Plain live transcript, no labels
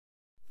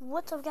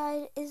What's up,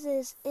 guys? It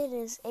is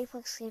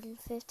Apex Season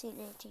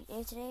 1518,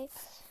 and today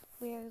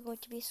we are going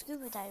to be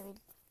scuba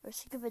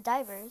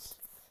divers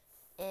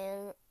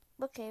in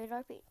Brookhaven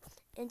RP.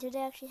 And today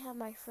I actually have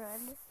my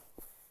friend.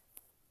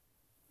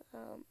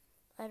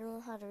 I don't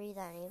know how to read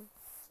that name,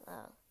 so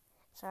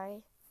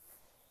sorry.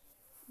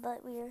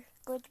 But we are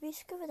going to be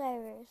scuba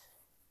divers.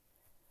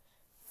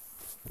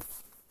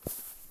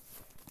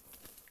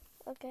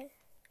 Okay.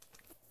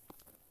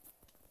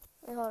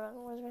 Wait, hold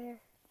on. Where's my hair?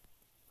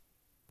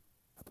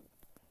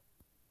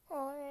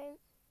 Oh,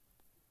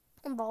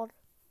 I'm bald.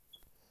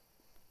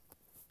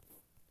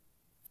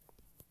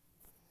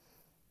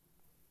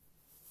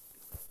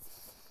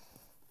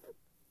 I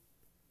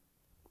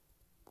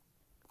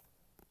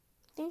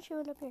think she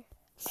went up here.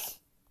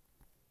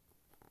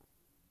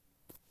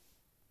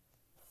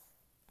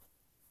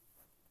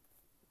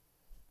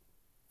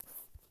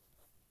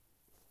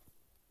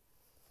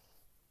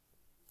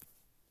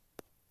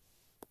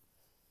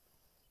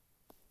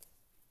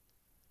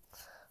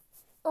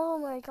 Oh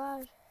my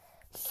god.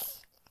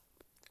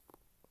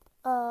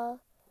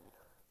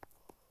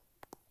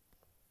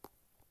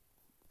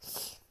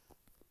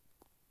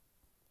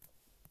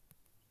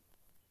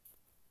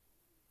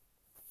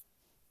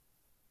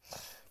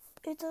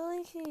 It's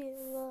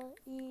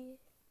leaking.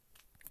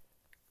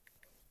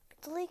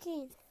 It's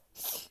leaking.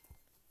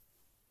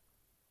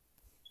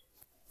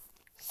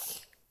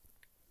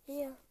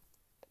 Yeah.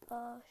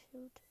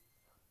 Shoot.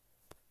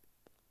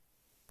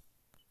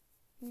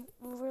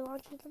 We're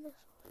launching the missile.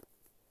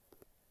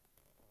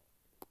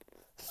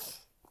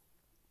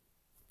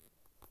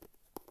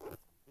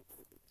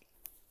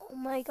 Oh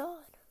my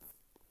god.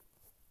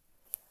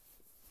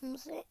 I'm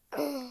saying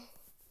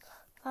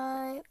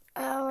 5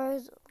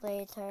 hours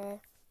later.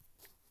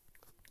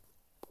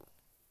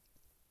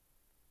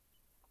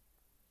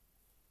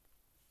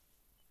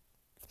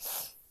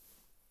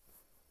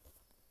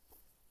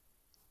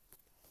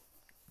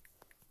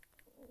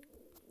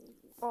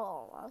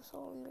 Oh, I'm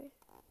so hungry.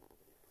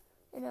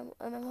 And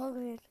I'm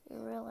hungry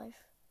in real life.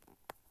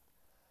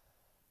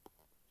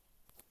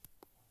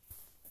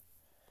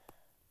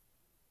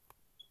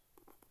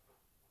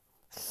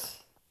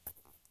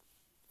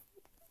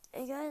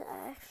 And guys,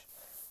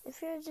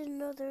 if you guys didn't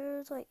know,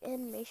 there's like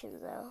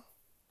animations now.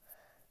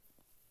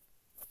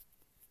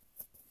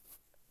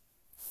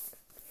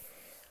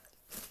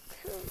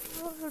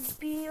 What would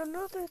be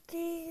another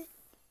thing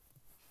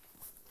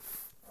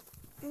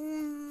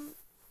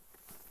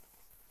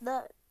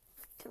that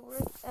could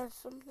work as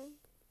something?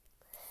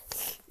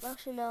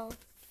 Actually, no.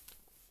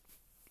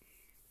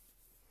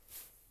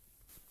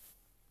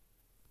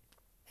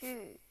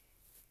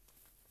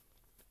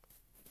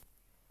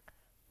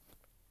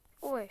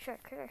 Oh wait, sure.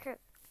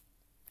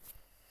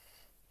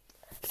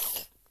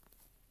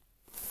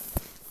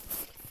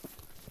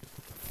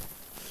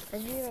 I'll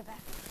be right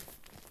back.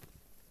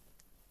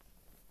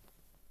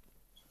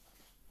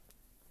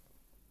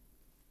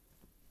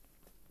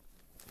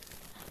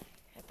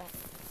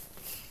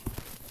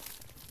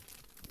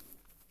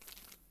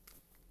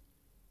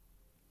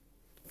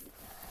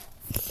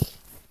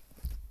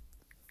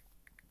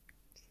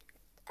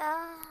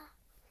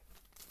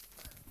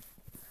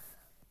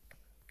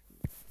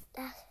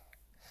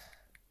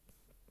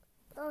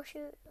 Oh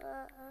shoot,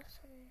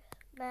 sorry.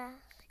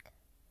 Mask.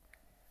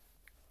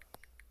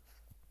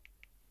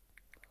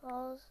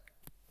 Falls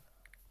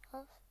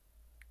off.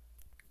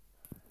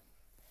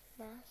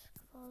 Mask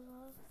falls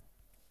off.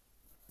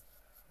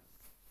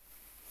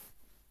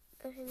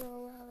 Okay, no,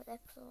 we'll have an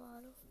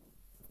exolotl.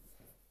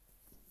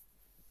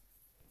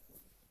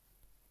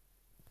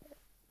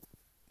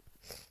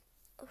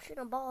 Oh shoot,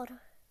 I'm bald.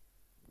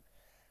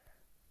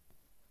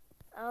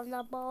 I'm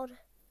not bald.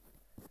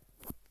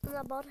 I'm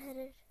not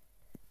bald-headed.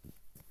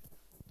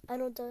 I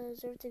don't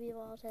deserve to be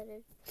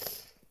bald-headed.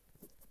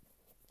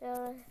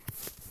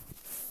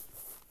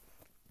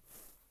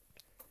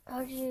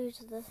 How do you use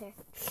this hair?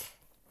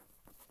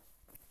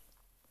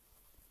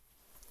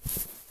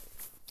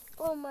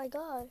 Oh my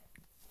god.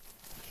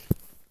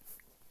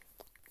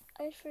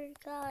 I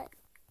forgot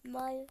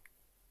my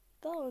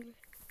phone.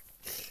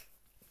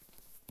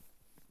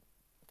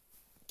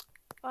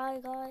 I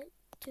got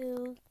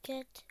to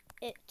get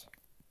it.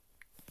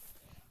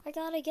 I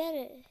gotta get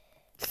it.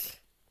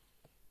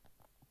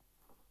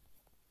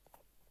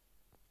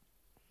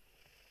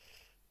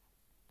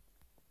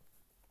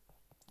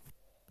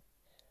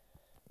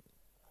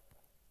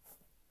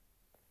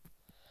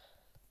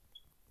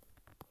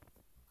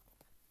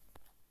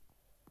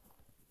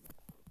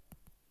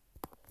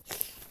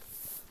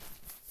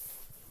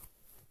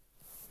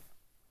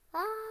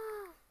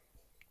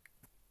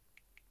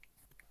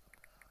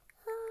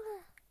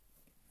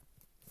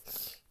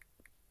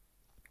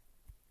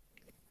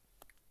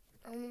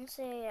 I'm gonna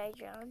say I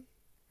drowned.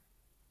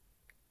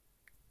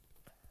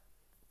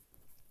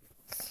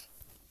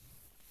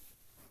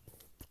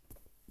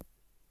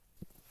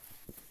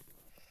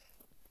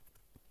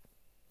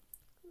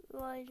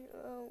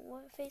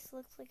 What face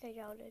looks like I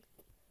drowned?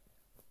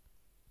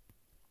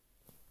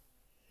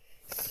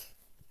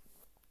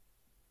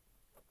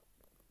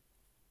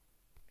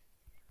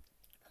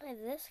 Yeah,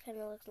 this kind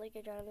of looks like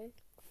a drowning.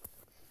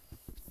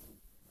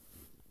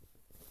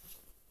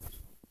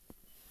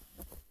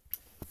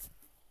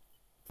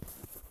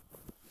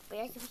 But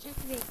I can pretend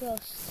to be a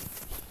ghost.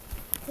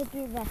 Could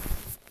be that.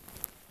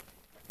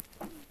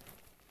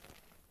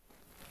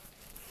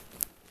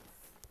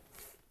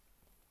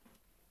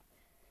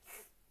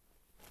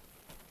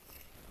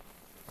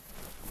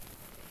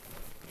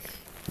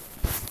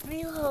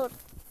 Reload.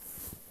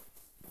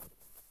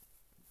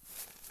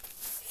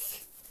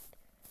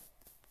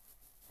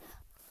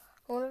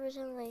 I wonder if it's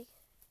in like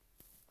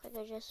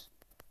I just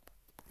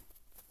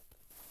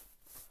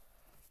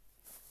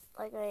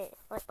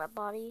like my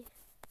body.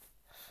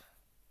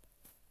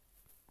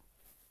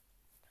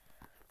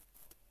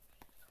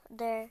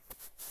 There.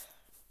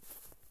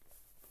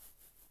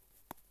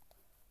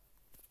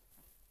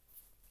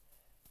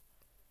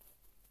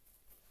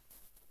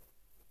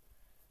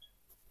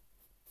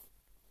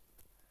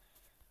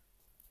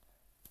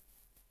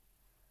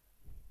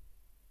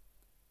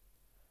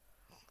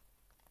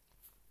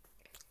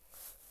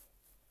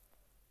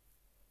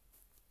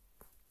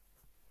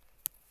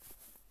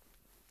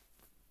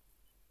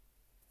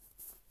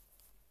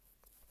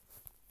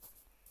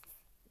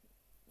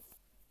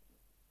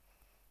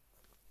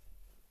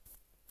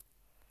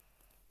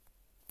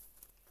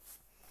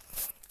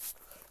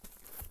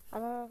 I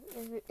don't know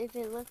if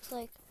it looks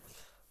like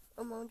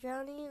I'm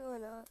drowning or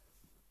not.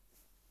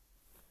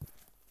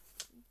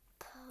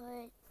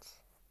 But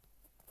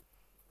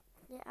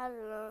yeah, I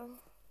don't know.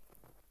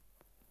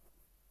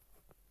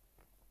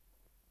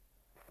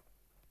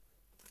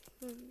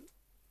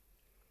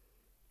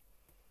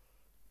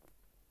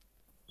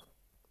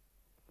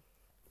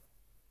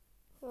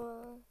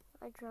 Well,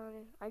 I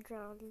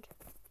drowned.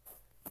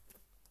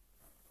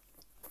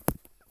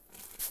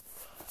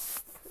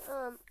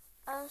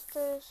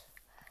 Asterisk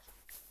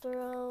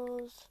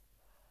throws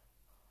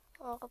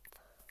up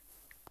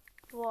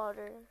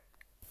water.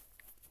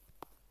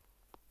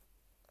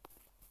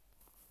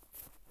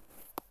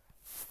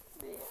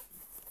 Yeah.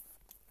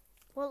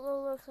 What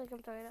looks like I'm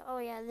throwing it? Oh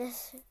yeah,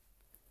 this.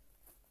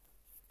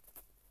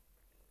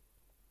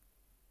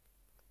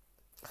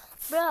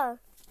 Bruh.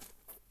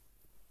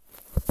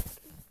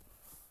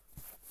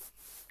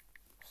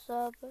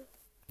 Sub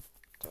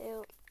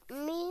to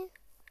me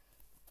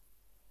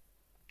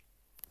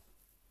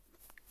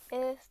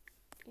if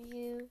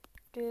you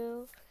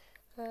do,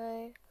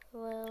 I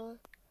will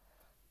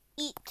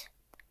eat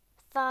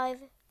 5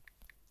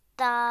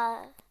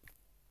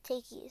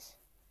 takies.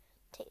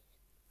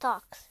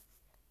 Talks.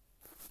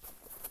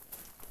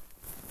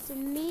 To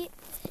me,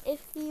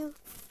 if you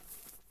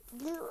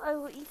do, I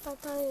will eat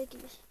 5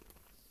 takies.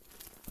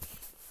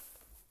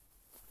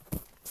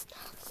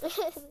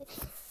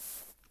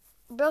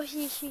 Bro,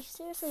 she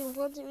seriously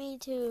wanted me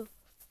to,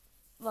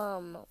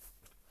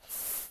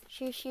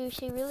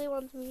 she really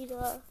wants me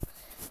to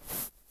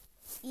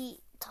eat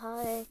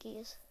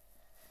takies.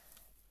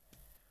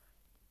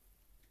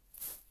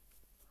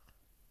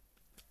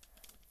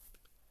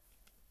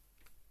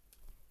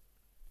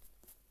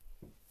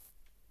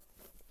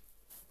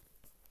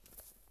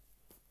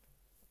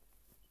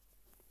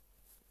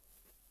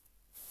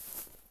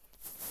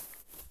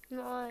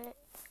 Not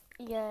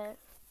yet.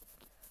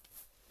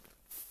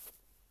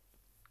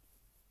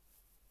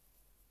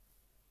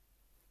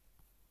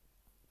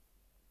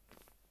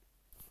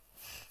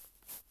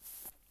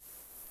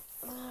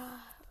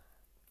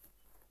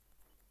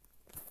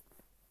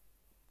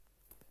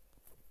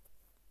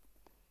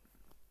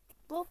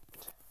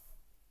 Whooped.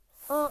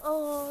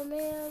 Oh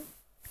man.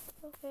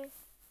 Okay.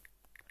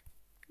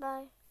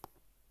 Bye.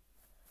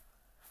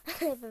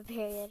 The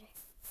period.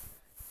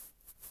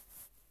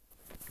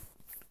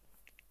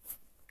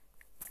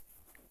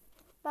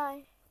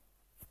 Bye.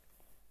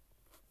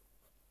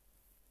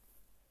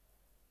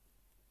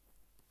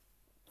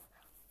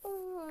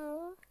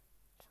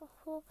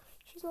 Oh,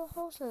 she's not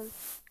wholesome.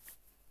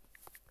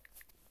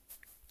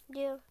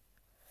 Yeah.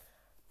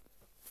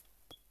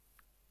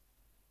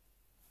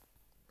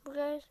 Well,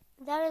 guys,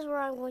 that is where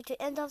I'm going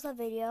to end off the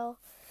video.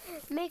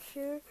 Make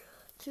sure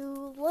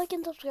to like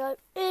and subscribe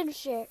and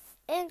share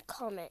and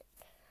comment.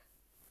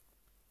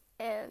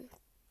 And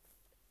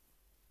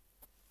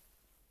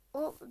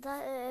well,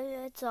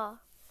 that's all.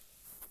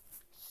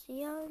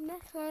 See you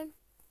next time.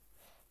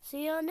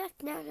 See you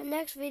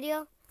next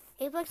video.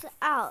 Apex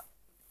out.